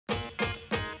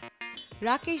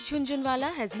Rakesh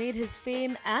Jhunjhunwala has made his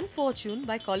fame and fortune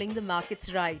by calling the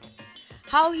markets right.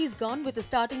 How he's gone with a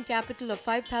starting capital of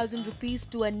 5,000 rupees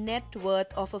to a net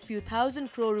worth of a few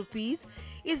thousand crore rupees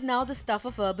is now the stuff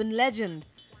of urban legend.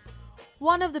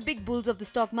 One of the big bulls of the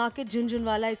stock market,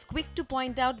 Jhunjhunwala is quick to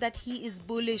point out that he is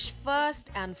bullish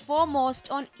first and foremost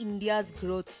on India's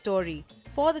growth story.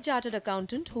 For the chartered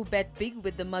accountant who bet big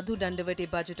with the Madhu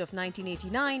Dandavate budget of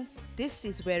 1989, this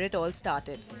is where it all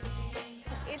started.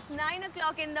 It's 9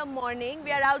 o'clock in the morning.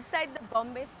 We are outside the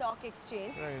Bombay Stock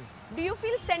Exchange. Right. Do you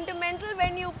feel sentimental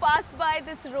when you pass by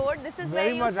this road? This is Very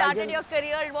where you much. started your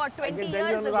career, what, 20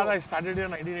 years ago? I started here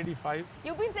in 1985.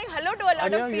 You've been saying hello to a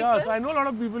lot of people. Yes, I know a lot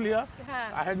of people here.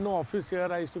 Huh. I had no office here.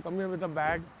 I used to come here with a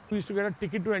bag. We used to get a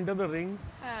ticket to enter the ring,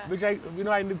 which I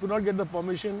could not get the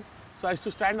permission. So I used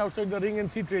to stand outside the ring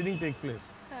and see trading take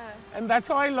place. And that's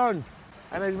how I learned.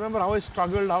 And I remember how I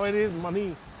struggled, how I raised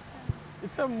money.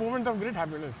 It's a moment of great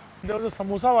happiness. There was a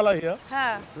samosa wala here,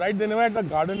 right? They never had the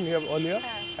garden here earlier,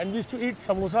 and we used to eat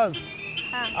samosas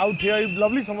out here.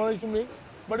 Lovely samosas used to make.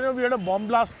 But we had a bomb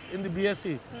blast in the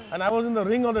BSc, and I was in the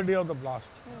ring on the day of the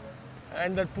blast.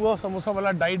 And that poor samosa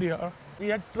wala died here. We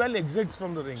had 12 exits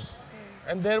from the ring,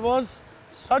 and there was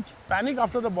such panic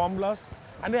after the bomb blast,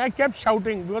 and I kept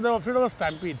shouting because they were afraid of a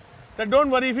stampede. That don't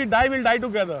worry, if we die, we'll die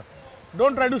together.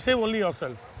 Don't try to save only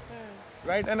yourself.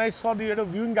 Right, and I saw the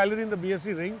viewing gallery in the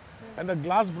BSc ring, and the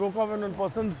glass broke off and one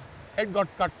person's head got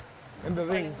cut in the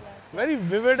ring. Very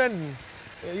vivid and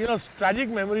tragic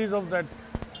memories of that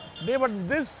day. But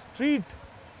this street,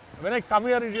 when I come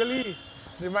here, it really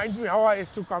reminds me how I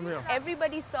used to come here.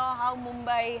 Everybody saw how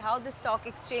Mumbai, how the stock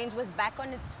exchange was back on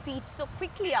its feet so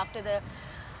quickly after the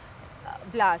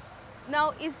blast.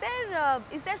 Now, is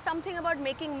there something about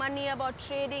making money, about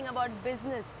trading, about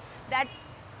business that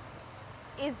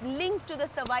is linked to the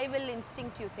survival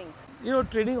instinct, you think?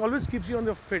 Trading always keeps you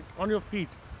on your feet.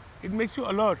 It makes you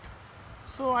alert.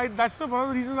 So that's one of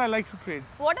the reasons I like to trade.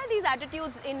 What are these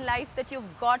attitudes in life that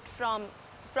you've got from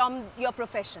your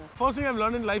profession? First thing I've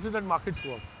learned in life is that markets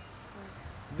work.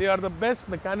 They are the best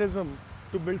mechanism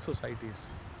to build societies,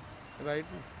 right?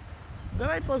 Then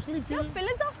I personally feel... You're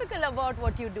philosophical about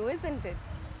what you do, isn't it?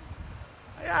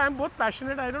 Yeah, I'm both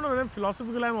passionate. I don't know whether I'm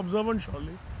philosophical, I'm observant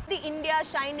surely. The India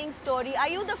shining story. Are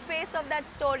you the face of that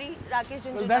story, Rakesh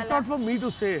Jhunjhunwala? Well, that's not for me to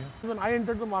say. When I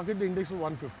entered the market, the index was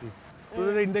 150.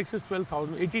 Today the index is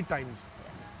 12,000, 80 times,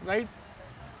 right?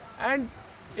 And,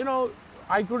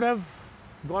 I could have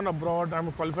gone abroad. I'm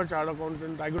a qualified chartered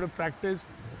accountant. I could have practiced.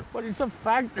 But it's a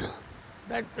fact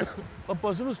that a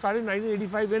person who started in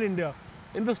 1985 in India,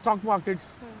 in the stock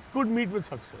markets, could meet with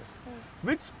success,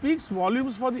 which speaks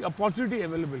volumes for the opportunity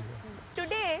available here.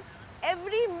 Today,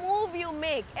 every move you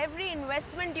make, every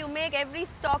investment you make, every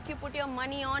stock you put your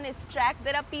money on is tracked.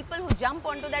 There are people who jump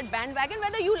onto that bandwagon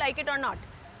whether you like it or not.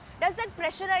 Does that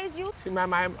pressurize you? See,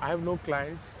 ma'am, I have no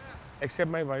clients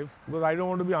except my wife because I don't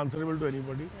want to be answerable to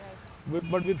anybody.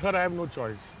 Right. But with her, I have no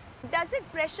choice. Does it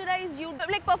pressurize you?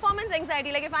 Like performance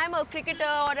anxiety, like if I'm a cricketer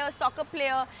or a soccer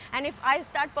player and if I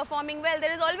start performing well,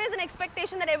 there is always an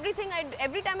expectation that every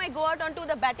time I go out onto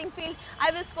the batting field, I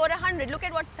will score 100. Look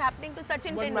at what's happening to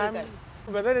Sachin Tendulkar.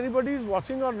 Whether anybody is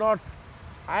watching or not,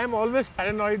 I am always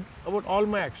paranoid about all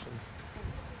my actions,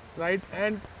 right?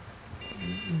 And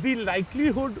the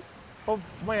likelihood of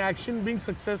my action being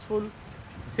successful,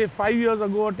 say 5 years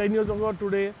ago or 10 years ago or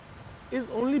today, is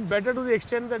only better to the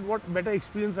extent that what better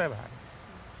experience I've had,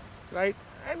 right?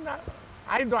 And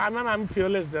I'm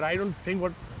fearless there. I don't think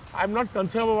I'm not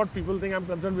concerned about what people think. I'm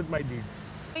concerned with my deeds.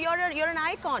 You're an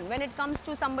icon when it comes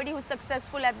to somebody who's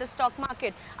successful at the stock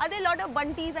market. Are there a lot of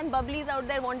bunties and bubblies out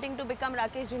there wanting to become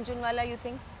Rakesh Jhunjhunwala, you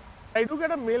think? I do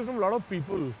get a mail from a lot of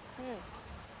people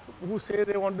who say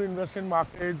they want to invest in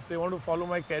markets, they want to follow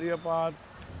my career path.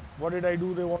 What did I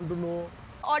do? They want to know.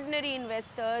 Ordinary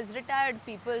investors, retired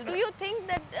people, do you think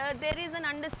that there is an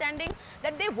understanding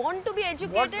that they want to be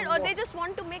educated or they just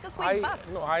want to make a quick buck?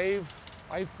 No,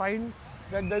 I find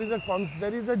that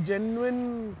there is a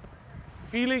genuine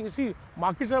feeling. See,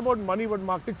 markets are about money, but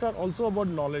markets are also about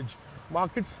knowledge.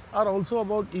 Markets are also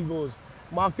about egos.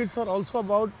 Markets are also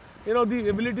about the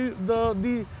ability,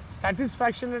 the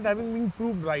satisfaction at having been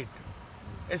proved right,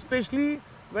 especially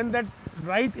when that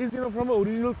right is from an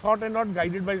original thought and not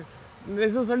guided by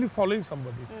necessarily following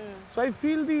somebody. So I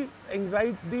feel the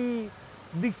anxiety,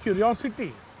 the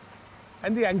curiosity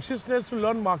and the anxiousness to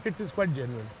learn markets is quite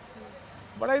genuine.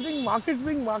 But I think markets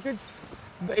being markets,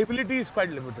 the ability is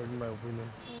quite limited in my opinion.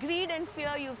 Greed and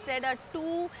fear, you've said, are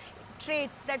two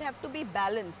traits that have to be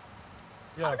balanced.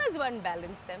 Yeah. How does one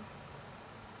balance them?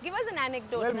 Give us an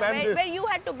anecdote where you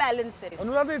had to balance it.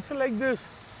 Anuradha, it's like this,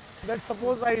 that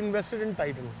suppose I invested in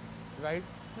Titan, right?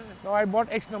 Now I bought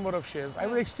X number of shares. I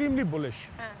was extremely bullish,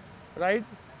 right?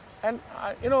 And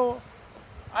you know,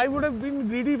 I would have been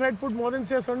greedy if I had put more than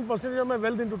say a certain percentage of my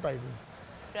wealth into Titan.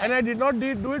 Right. And I did not do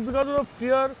it because of the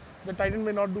fear that Titan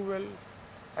may not do well.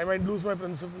 I might lose my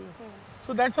principal.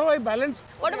 So that's how I balance.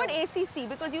 What about ACC?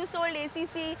 Because you sold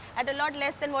ACC at a lot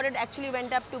less than what it actually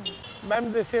went up to.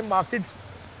 Ma'am, they say markets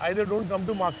either don't come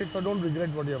to markets or don't regret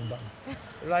what you have done.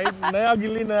 Right? Naya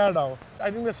gilli, naya dao. I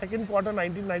think the second quarter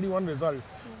 1991 result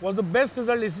was the best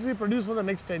result ACC produced for the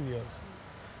next 10 years.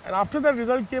 And after that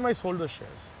result came, I sold the shares.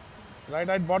 Right?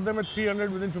 I bought them at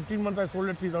 300. Within 15 months, I sold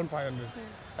at 3,500.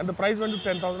 And the price went to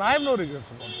 10,000. I have no regrets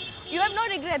about it. You have no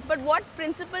regrets, but what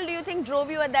principle do you think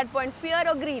drove you at that point? Fear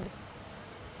or greed?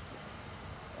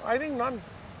 I think none.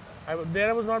 I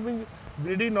was not being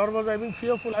greedy, nor was I being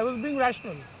fearful. I was being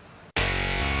rational.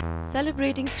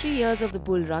 Celebrating 3 years of the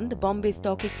bull run, the Bombay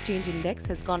Stock Exchange Index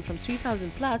has gone from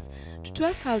 3,000 plus to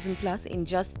 12,000 plus in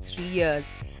just 3 years.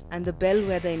 And the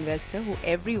bellwether investor, who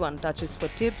everyone touches for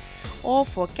tips or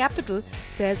for capital,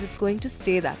 says it's going to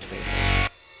stay that way.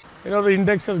 You know, the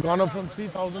index has gone up from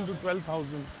 3,000 to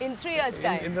 12,000. In 3 years'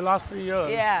 time? In the last 3 years.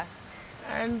 Yeah.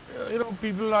 And, you know,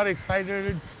 people are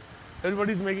excited.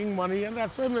 Everybody's making money, and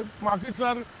that's why markets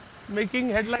are making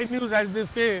headline news, as they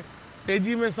say.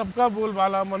 Teji mein sabka bol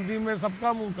bala, mandi mein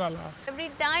sabka muh kala. Every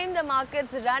time the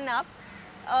markets run up,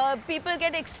 people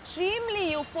get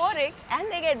extremely euphoric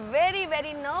and they get very,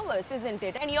 very nervous, isn't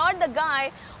it? And you're the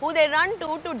guy who they run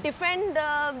to defend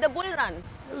the bull run.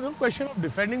 There's no question of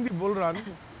defending the bull run.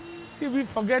 See, we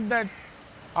forget that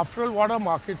after all, what are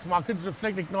markets? Markets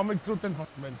reflect economic truth and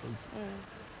fundamentals.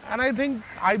 And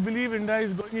I believe India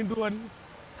is going into a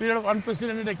period of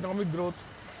unprecedented economic growth.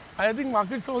 I think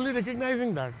markets are only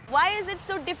recognizing that. Why is it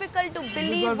so difficult to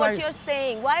believe Because what you're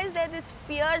saying? Why is there this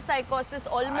fear psychosis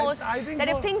almost I think that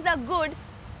if things are good,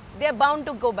 they're bound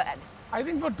to go bad? I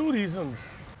think for two reasons.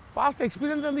 Past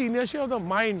experience and the inertia of the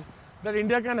mind that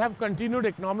India can have continued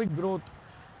economic growth.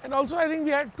 And also I think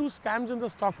we had 2 scams in the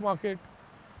stock market.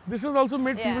 This has also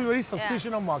made people very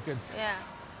suspicious of markets. Yeah.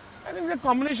 I think it's a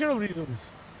combination of reasons.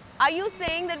 Are you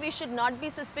saying that we should not be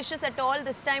suspicious at all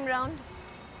this time round?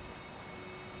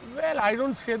 Well, I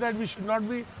don't say that we should not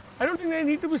be. I don't think they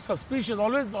need to be suspicious.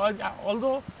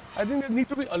 Although I think they need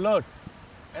to be alert.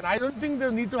 And I don't think they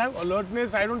need to have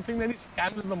alertness. I don't think there are any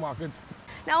scams in the markets.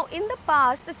 Now, in the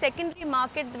past, the secondary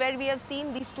market where we have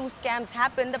seen these 2 scams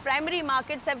happen, the primary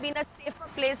markets have been a safer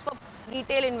place for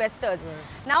retail investors.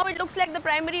 Right. Now it looks like the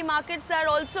primary markets are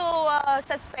also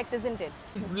suspect, isn't it?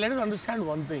 Let us understand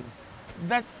one thing,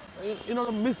 that you know,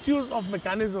 the misuse of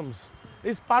mechanisms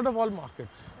is part of all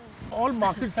markets. All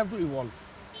markets have to evolve.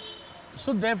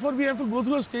 So therefore we have to go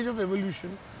through a stage of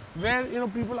evolution where, you know,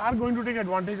 people are going to take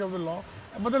advantage of the law,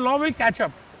 but the law will catch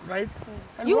up, right?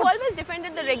 And you always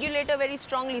defended the regulator very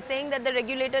strongly, saying that the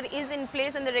regulator is in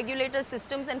place and the regulator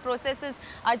systems and processes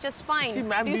are just fine. See,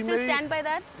 do you still stand by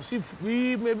that? See,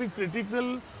 we may be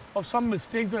critical of some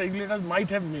mistakes the regulators might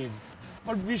have made,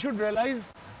 but we should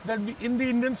realize that in the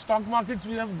Indian stock markets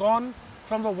we have gone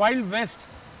from the Wild West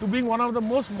to being one of the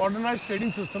most modernized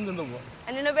trading systems in the world.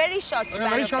 And in a very short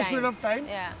period of time.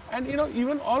 Yeah. And you know,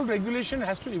 even all regulation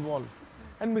has to evolve.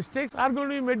 And mistakes are going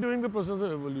to be made during the process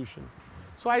of evolution.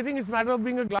 So I think it's a matter of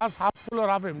being a glass half full or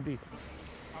half empty.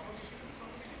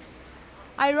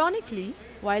 Ironically,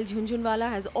 while Jhunjhunwala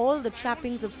has all the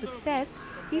trappings of success,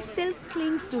 he still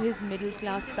clings to his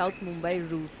middle-class South Mumbai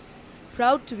roots.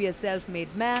 Proud to be a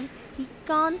self-made man, he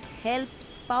can't help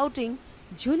spouting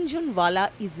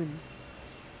Jhunjhunwala-isms.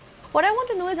 What I want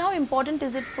to know is how important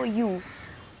is it for you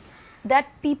that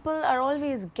people are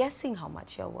always guessing how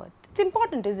much you're worth? It's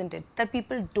important, isn't it, that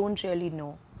people don't really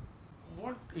know?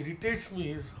 What irritates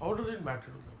me is how does it matter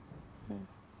to them?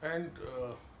 And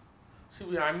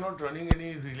see, I'm not running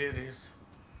any relay race.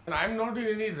 And I'm not in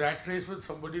any rat race with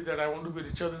somebody that I want to be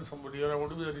richer than somebody or I want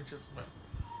to be the richest man.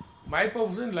 My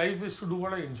purpose in life is to do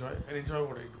what I enjoy and enjoy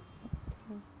what I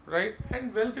do. Right?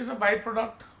 And wealth is a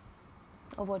byproduct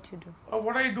of what you do. Of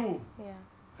what I do. Yeah.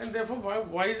 And therefore,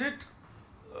 why is it,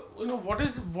 you know, what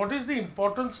is the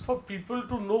importance for people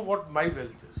to know what my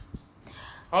wealth is?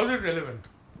 How is it relevant?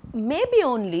 Maybe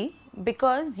only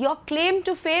because your claim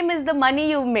to fame is the money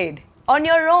you've made on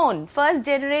your own, first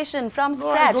generation, from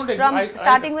scratch,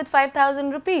 starting with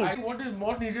 5,000 rupees. What is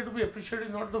more needed to be appreciated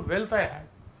is not the wealth I had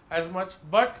as much,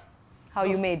 but how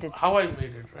you made it. How I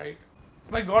made it, right?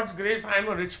 By God's grace, I am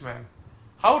a rich man.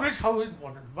 How rich, how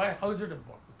important? Why? How is it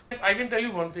important? I can tell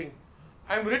you one thing.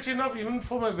 I am rich enough even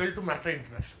for my wealth to matter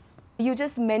internationally. You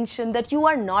just mentioned that you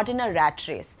are not in a rat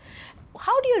race.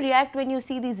 how do you react when you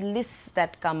see these lists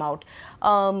that come out?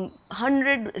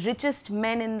 100 richest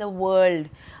men in the world,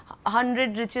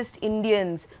 100 richest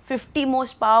Indians, 50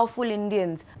 most powerful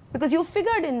Indians. Because you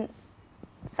figured in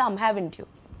some, haven't you?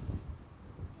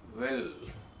 Well,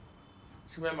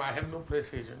 see ma'am, I have no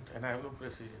press agent and I have no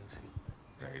press agency,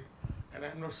 right? And I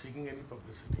am not seeking any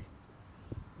publicity.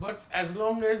 But as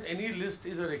long as any list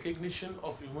is a recognition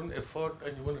of human effort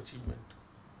and human achievement,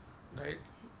 right?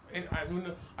 And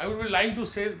I would be lying to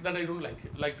say that I don't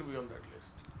like to be on that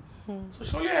list. So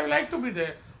surely I would like to be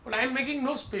there, but I am making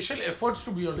no special efforts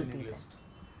to be on any list.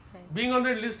 Right. Being on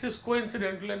that list is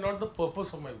coincidental and not the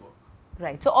purpose of my work.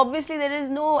 Right. So obviously there is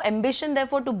no ambition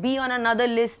therefore to be on another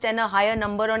list and a higher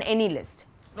number on any list.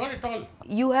 Not at all.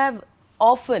 You have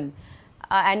often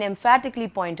and emphatically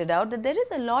pointed out that there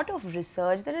is a lot of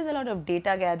research, there is a lot of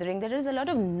data gathering, there is a lot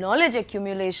of knowledge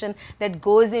accumulation that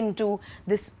goes into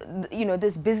this,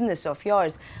 this business of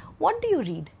yours. What do you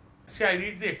read? See, I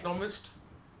read The Economist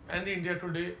and the India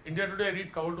Today. India Today I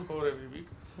read cover to cover every week.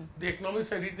 The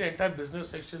Economist I read the entire business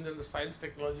section and the science,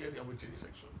 technology and the obituary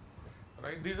section.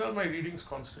 Right? These are my readings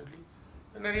constantly.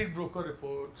 And I read broker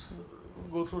reports,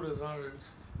 go through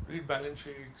results, read balance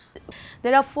sheets.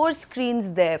 There are 4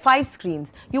 screens there, 5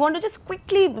 screens. You want to just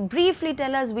quickly, briefly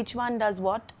tell us which one does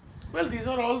what? Well, these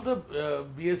are all the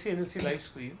BSE NSE live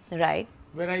screens. Right.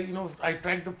 Where I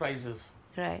track the prices.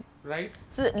 Right. Right.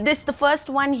 So the first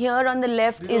one here on the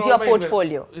left These is your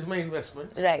portfolio. Is my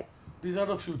investments. Right. These are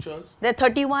the futures. There are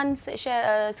 31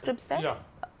 scripts there? Yeah.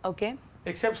 Okay.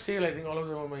 Except sale, I think all of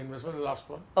them are my investment, the last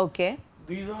one. Okay.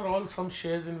 These are all some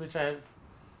shares in which I have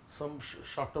some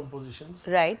short-term positions.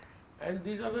 Right. And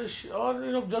these are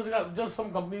the, just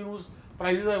some company whose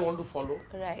prices I want to follow.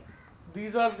 Right.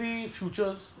 These are the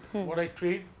futures, what I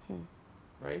trade,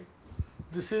 right?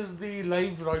 This is the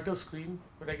live Reuters screen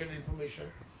where I get information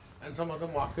and some other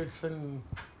markets and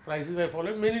prices I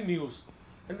follow, and many news.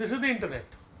 And this is the internet.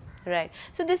 Right.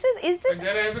 So this is this... And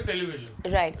there I have the television.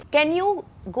 Right. Can you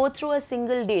go through a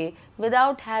single day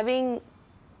without having,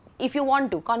 if you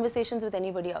want to, conversations with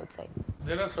anybody outside?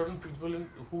 There are certain people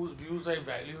whose views I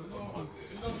value,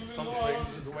 some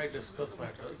friends with whom I discuss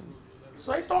matters.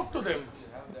 So I talk to them.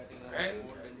 And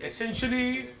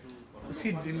essentially,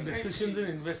 see, decisions in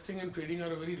investing and trading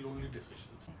are very lonely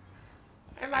decisions.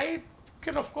 And I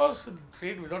can of course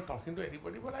trade without talking to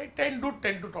anybody, but I tend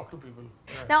to talk to people.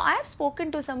 Yeah. Now I have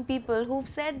spoken to some people who've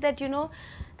said that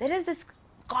there is this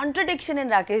contradiction in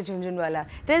Rakesh Jhunjhunwala.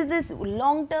 There's this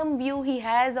long-term view he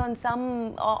has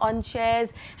on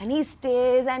shares, and he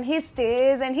stays and he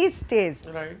stays and he stays.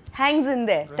 Right. Hangs in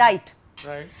there, Right. tight.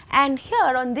 Right. And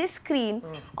here on this screen,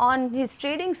 on his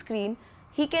trading screen,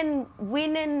 he can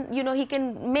win and he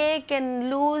can make and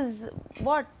lose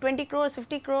what, 20 crores,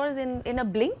 50 crores in a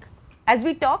blink. As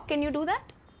we talk, can you do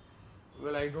that?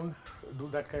 Well, I don't do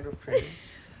that kind of trading,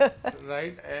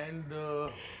 right? And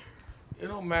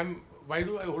ma'am, why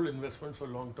do I hold investments for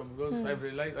long term? Because I've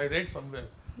realized, I read somewhere,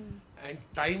 and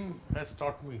time has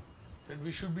taught me that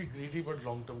we should be greedy but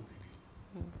long term greedy.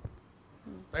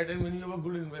 Right? And when you have a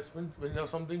good investment, when you have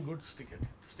something good, stick to it.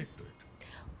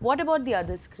 What about the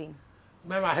other screen?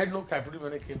 Ma'am, I had no capital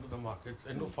when I came to the markets,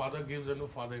 and no father gives and no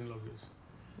father-in-law gives.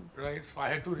 Right? So I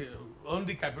had to earn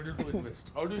the capital to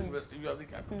invest. How do you invest if you have the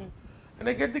capital? And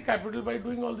I get the capital by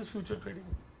doing all this future trading.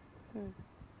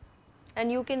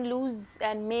 And you can lose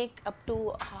and make up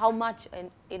to how much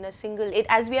in a single,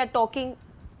 as we are talking?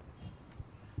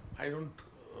 I don't,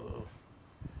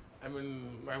 I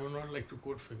would not like to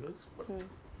quote figures, but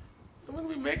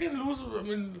we make and lose.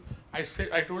 I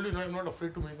told you, I'm not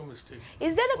afraid to make a mistake.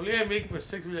 Is there Only I make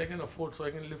mistakes which I can afford, so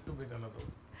I can live to make another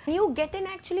one. You get in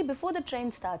actually before the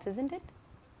trend starts, isn't it?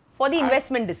 For the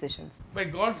investment decisions. By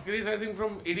God's grace, I think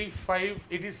from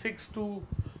 86 to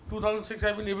 2006,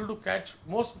 I've been able to catch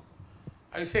most,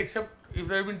 I say, except if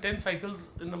there have been 10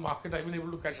 cycles in the market, I've been able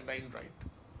to catch 9 right.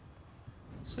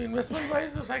 So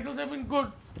investment-wise, the cycles have been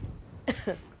good.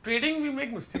 Trading, we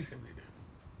make mistakes every day.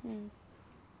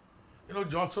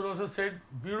 George Soros has said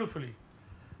beautifully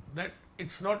that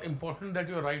it's not important that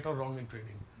you're right or wrong in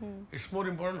trading. It's more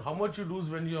important how much you lose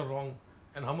when you're wrong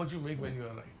and how much you make when you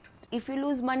are right. If you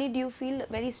lose money, do you feel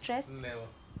very stressed? Never.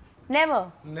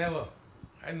 Never? Never.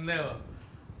 And never.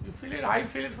 You feel it, I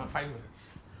feel it for 5 minutes.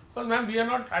 Because ma'am,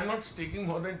 I'm not staking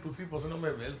more than 2-3% of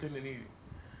my wealth in any,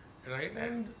 right?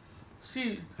 And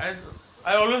see, as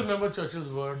I always remember Churchill's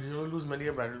word, lose many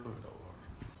a battle to win a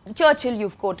war. Churchill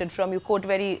you've quoted from, you quote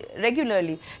very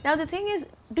regularly. Now the thing is,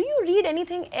 do you read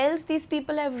anything else these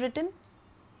people have written?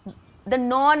 The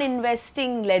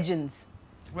non-investing legends.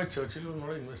 But Churchill was not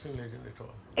an investing legend at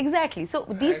all. Exactly. So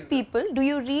these people, do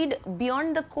you read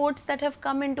beyond the quotes that have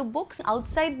come into books,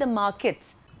 outside the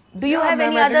markets? Do you have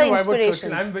any other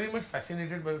inspirations? I'm very much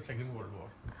fascinated by the Second World War.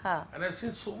 And I've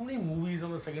seen so many movies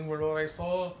on the Second World War.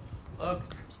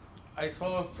 I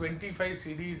saw 25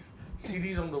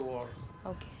 series on the war.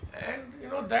 Okay. And you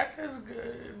know, that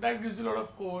gives you a lot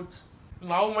of quotes.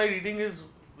 Now my reading is,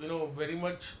 you know, very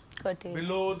much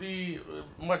below the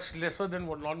much lesser than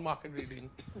what non-market reading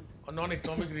or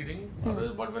non-economic reading.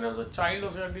 But when I was a child,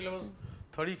 or until I was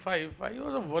 35, I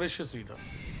was a voracious reader.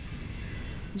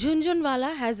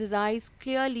 Jhunjhunwala has his eyes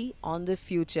clearly on the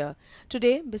future.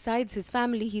 Today, besides his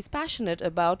family, he's passionate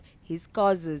about his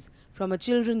causes, from a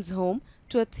children's home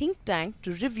to a think tank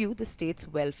to review the state's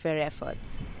welfare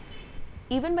efforts.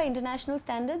 Even by international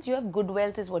standards, you have good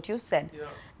wealth, is what you've said. Yeah.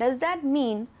 Does that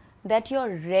mean that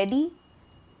you're ready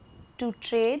to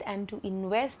trade and to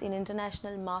invest in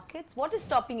international markets? What is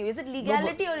stopping you? Is it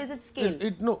legality or is it skill?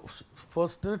 No,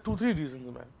 first, there are 2-3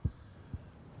 reasons, man.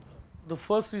 The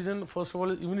first reason, first of all,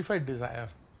 is even if I desire,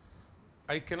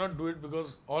 I cannot do it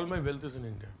because all my wealth is in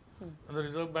India. And the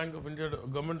Reserve Bank of India,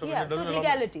 government of India doesn't allow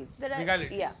legalities.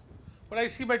 Legalities. Yeah. But I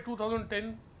see by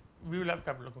 2010, we will have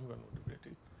capital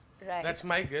convertibility. Right. That's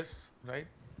my guess, right?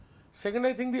 Second,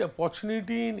 I think the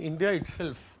opportunity in India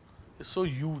itself is so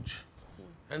huge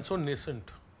and so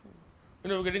nascent. You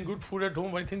know, we're getting good food at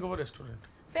home, why think of a restaurant?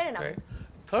 Fair enough. Right?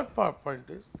 Third point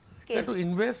is that to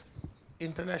invest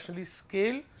internationally,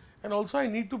 scale, and also I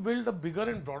need to build a bigger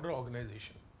and broader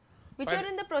organization. Which you're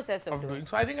in the process of doing.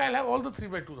 So I think I'll have all the 3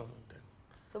 by 2010.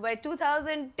 So by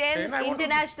 2010,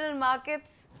 international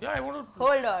markets, I want to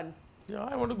hold on. Yeah,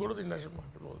 I want to go to the international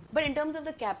market also. But in terms of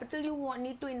the capital you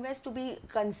need to invest to be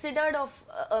considered of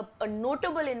a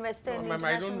notable investor in the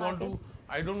international markets?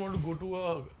 I don't want to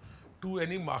go to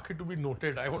any market to be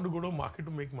noted. I want to go to a market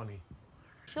to make money.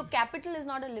 So capital is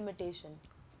not a limitation?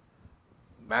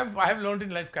 Ma'am, I have learned in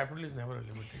life, capital is never a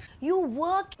limitation. You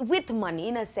work with money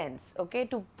in a sense, okay,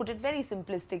 to put it very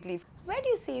simplistically. Where do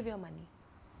you save your money?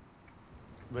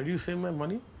 Where do you save my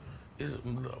money?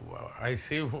 I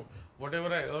save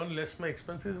whatever I earn less my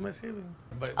expenses, my saving.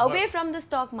 Away from the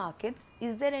stock markets,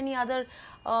 is there any other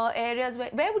areas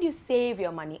where would you save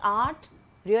your money? Art,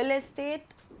 real estate?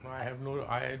 No,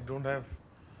 I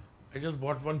just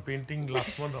bought one painting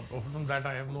last month. Apart from that,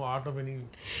 I have no art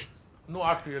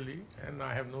really, and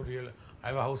I have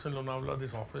a house in Lonavala,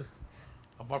 this office.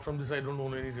 Apart from this, I don't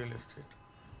own any real estate.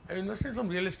 I invested in some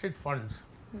real estate funds.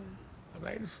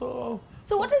 Right, so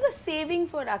what is a saving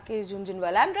for Rakesh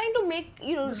Jhunjhunwala? I'm trying to make,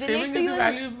 relate saving to is you. The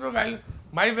value of the value.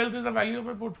 My wealth is the value of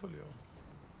my portfolio.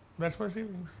 That's my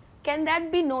savings. Can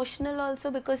that be notional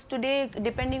also? Because today,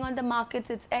 depending on the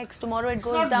markets, it's X. Tomorrow it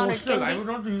goes not down. Notional. I would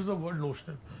not use the word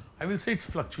notional. I will say it's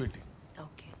fluctuating.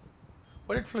 Okay.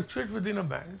 But it fluctuates within a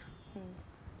band.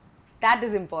 That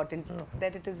is important,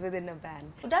 that it is within a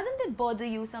band. Doesn't it bother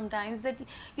you sometimes that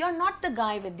you're not the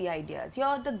guy with the ideas?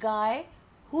 You're the guy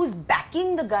who's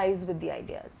backing the guys with the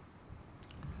ideas?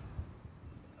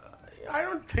 I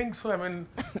don't think so. I mean,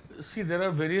 see, there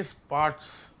are various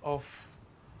parts of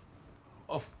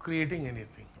creating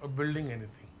anything or building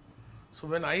anything. So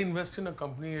when I invest in a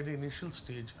company at the initial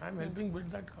stage, I'm helping build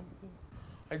that company.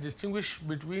 I distinguish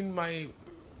between my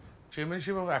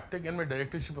chairmanship of Aptech and my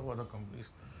directorship of other companies.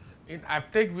 In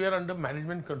Aptech, we are under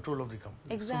management control of the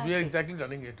company. Exactly. So we are exactly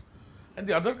running it. And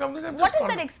the other companies, I'm What is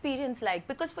that experience like?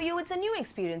 Because for you, it's a new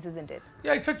experience, isn't it?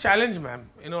 Yeah, it's a challenge, ma'am.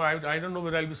 You know, I don't know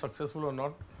whether I'll be successful or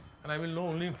not, and I will know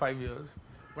only in 5 years.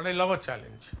 But I love a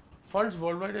challenge. Funds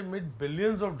worldwide have made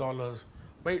billions of dollars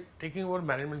by taking over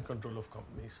management control of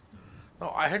companies.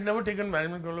 Now, I had never taken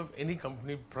management control of any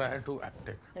company prior to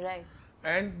Aptech. Right.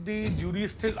 And the jury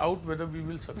is still out whether we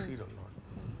will succeed or not.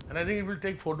 And I think it will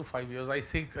take 4 to 5 years. I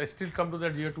still come to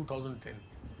that year 2010.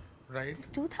 Right? It's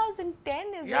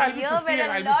 2010 is Yeah, a year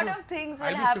where a lot of things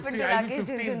will happen to Rakesh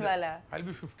Jhunjhunwala. I'll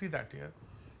be 50 that year.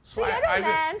 So you're a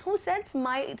man who sets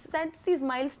these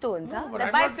milestones, no,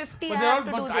 that by 50 I have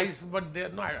to do this.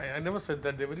 I never said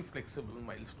that. They're very flexible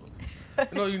milestones.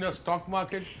 You know, in a stock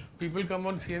market, people come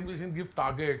on CNBC and give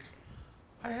targets.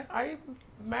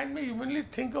 Man may humanly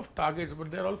think of targets, but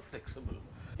they're all flexible.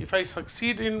 If I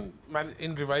succeed in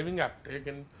reviving Aptech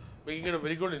and making it a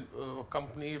very good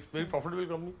company, very profitable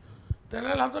company, then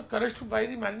I'll have the courage to buy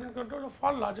the management control of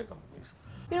far larger companies.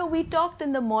 You know, we talked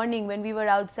in the morning when we were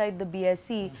outside the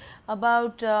BSE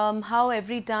about how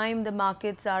every time the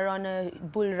markets are on a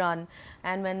bull run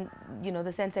and when,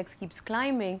 the Sensex keeps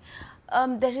climbing,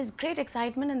 there is great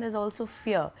excitement and there's also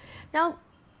fear. Now,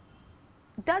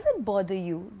 does it bother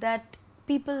you that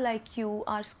people like you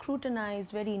are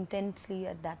scrutinized very intensely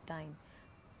at that time?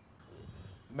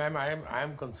 Ma'am, I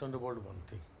am concerned about one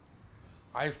thing.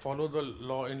 I follow the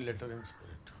law in letter and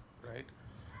spirit, right?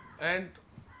 And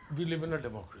we live in a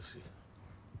democracy.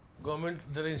 Government,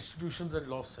 there are institutions and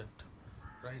laws set,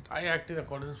 right? I act in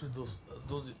accordance with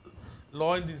those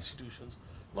law and the institutions.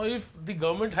 Now, if the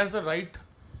government has the right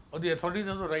or the authorities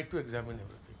have the right to examine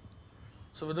everything,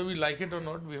 so whether we like it or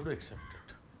not, we have to accept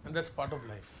it, and that's part of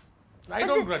life. I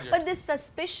don't grudge it. But this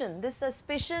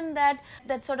suspicion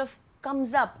that sort of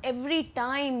comes up every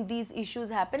time these issues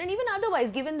happen, and even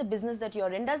otherwise, given the business that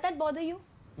you're in, does that bother you?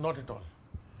 Not at all.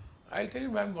 I'll tell you,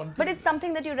 ma'am, one thing. But it's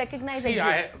something that you recognize See,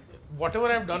 exists. whatever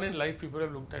I've done in life, people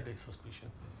have looked at a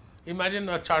suspicion. Imagine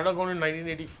a chartered accountant in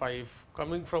 1985,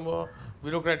 coming from a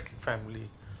bureaucratic family,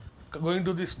 going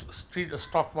to the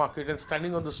stock market and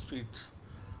standing on the streets,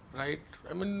 right?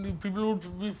 I mean, people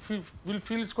will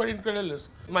feel it's quite incredulous.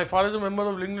 My father is a member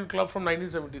of LinkedIn Club from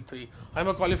 1973. I'm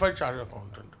a qualified chartered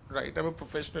accountant, right? I'm a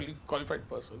professionally qualified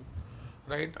person,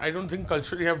 right? I don't think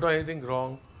culturally I've done anything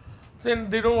wrong.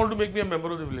 Then they don't want to make me a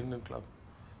member of the LinkedIn Club.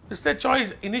 It's their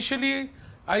choice. Initially,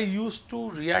 I used to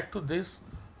react to this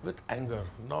with anger.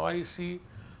 Now I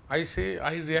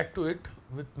react to it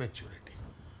with maturity.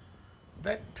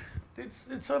 That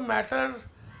it's a matter,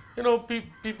 you know,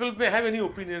 people may have any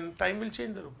opinion, time will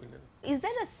change their opinion. Is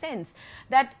there a sense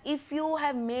that if you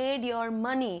have made your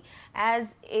money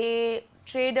as a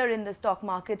trader in the stock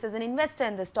markets, as an investor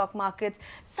in the stock markets,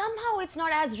 somehow it's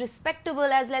not as respectable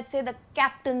as, let's say, the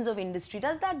captains of industry?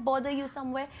 Does that bother you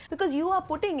somewhere? Because you are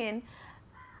putting in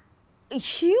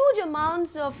huge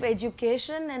amounts of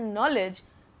education and knowledge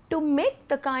to make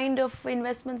the kind of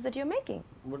investments that you're making.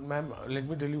 But ma'am, let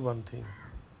me tell you one thing,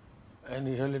 and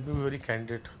here let me be very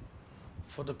candid.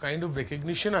 For the kind of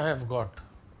recognition I have got,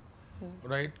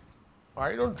 right,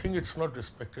 I don't think it's not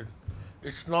respected.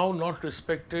 It's now not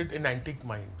respected in antique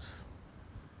minds,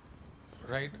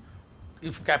 right?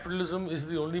 If capitalism is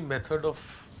the only method of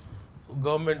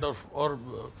government or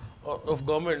of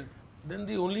government, then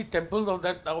the only temple of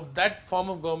that form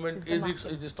of government is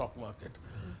the stock market,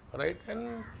 right?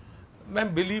 And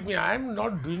ma'am, believe me, I am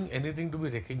not doing anything to be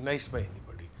recognized by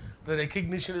anybody. The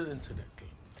recognition is incidental.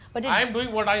 But I am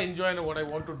doing what I enjoy and what I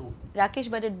want to do. Rakesh,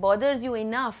 but it bothers you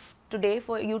enough today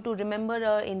for you to remember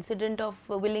an incident of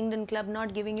Willingdon Club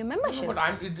not giving you membership. No,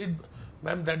 but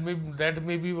ma'am, that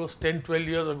maybe was 10, 12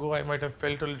 years ago. I might have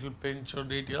felt a little pinch, or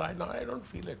 8 years. I don't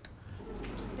feel it.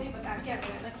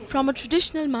 From a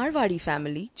traditional Marwari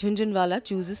family, Jhunjhunwala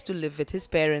chooses to live with his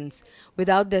parents.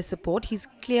 Without their support, he's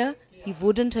clear he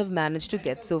wouldn't have managed to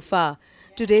get so far.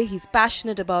 Today, he's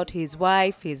passionate about his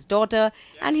wife, his daughter,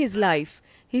 and his life.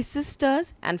 His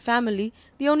sisters and family,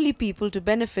 the only people to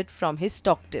benefit from his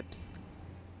stock tips.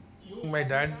 My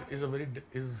dad is a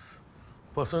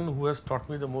person who has taught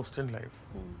me the most in life.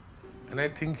 And I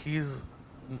think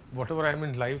whatever I am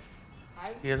in life,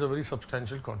 he has a very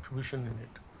substantial contribution in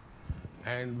it.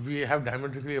 And we have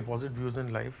diametrically opposite views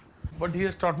in life. But he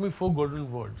has taught me 4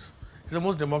 golden words. He's the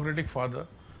most democratic father.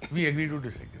 We agree to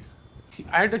disagree.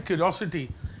 I had a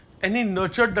curiosity, and he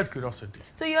nurtured that curiosity.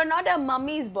 So you're not a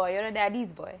mummy's boy, you're a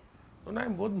daddy's boy. No,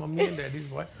 I'm both mummy and daddy's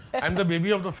boy. I'm the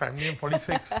baby of the family. I'm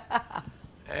 46.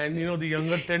 And you know, the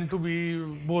younger tend to be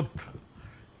both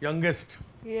youngest.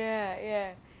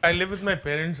 Yeah. I live with my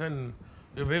parents and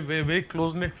we're very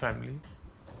close-knit family.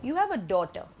 You have a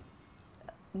daughter,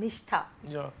 Nishtha.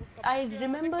 Yeah. I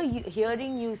remember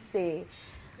hearing you say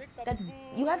that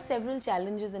you have several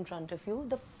challenges in front of you.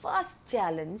 The first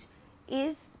challenge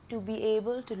is to be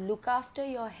able to look after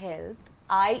your health,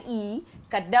 i.e.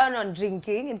 cut down on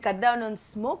drinking and cut down on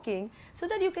smoking, so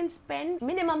that you can spend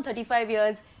minimum 35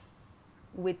 years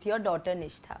with your daughter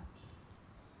Nishtha.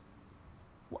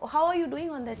 How are you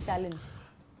doing on that challenge?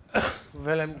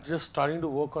 Well, I'm just starting to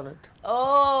work on it.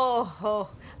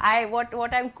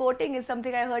 What I'm quoting is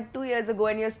something I heard 2 years ago,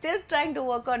 and you're still trying to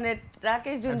work on it,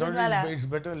 Rakesh Jhunjhunwala. I thought it's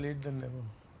better late than never.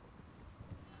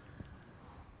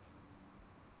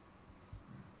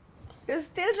 You're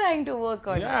still trying to work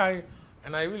on it. Yeah,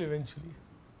 and I will eventually.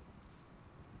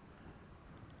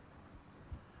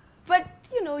 But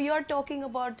you know, you're talking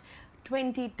about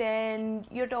 2010,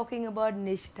 you're talking about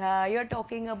Nishtha, you're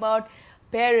talking about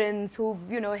parents who've,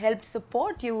 you know, helped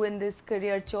support you in this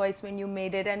career choice when you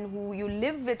made it, and who you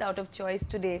live with out of choice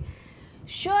today.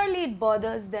 Surely it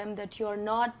bothers them that you're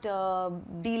not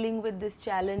dealing with this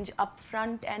challenge up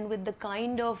front and with the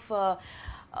kind of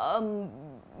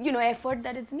you know, effort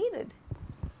that is needed.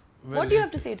 Well, what do you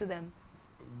have to say to them?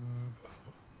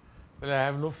 Well, I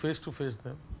have no face to face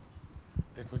them,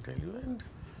 let me tell you.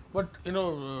 But you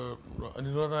know,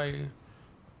 Anirudh,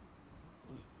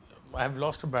 I have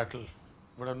lost a battle,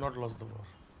 but I have not lost the war.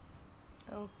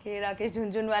 Okay, Rakesh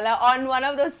Jhunjhunwala, on one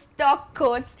of those stock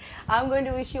quotes, I'm going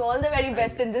to wish you all the very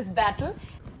best in this battle.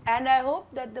 And I hope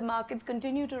that the markets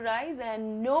continue to rise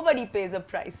and nobody pays a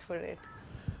price for it.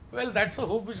 Well, that's a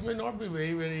hope which may not be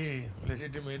very, very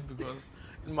legitimate, because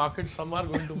in markets some are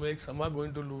going to make, some are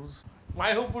going to lose.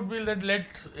 My hope would be that let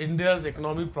India's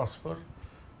economy prosper,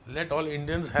 let all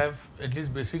Indians have at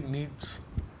least basic needs,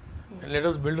 and let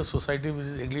us build a society which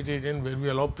is egalitarian, where we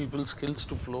allow people's skills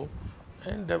to flow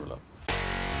and develop.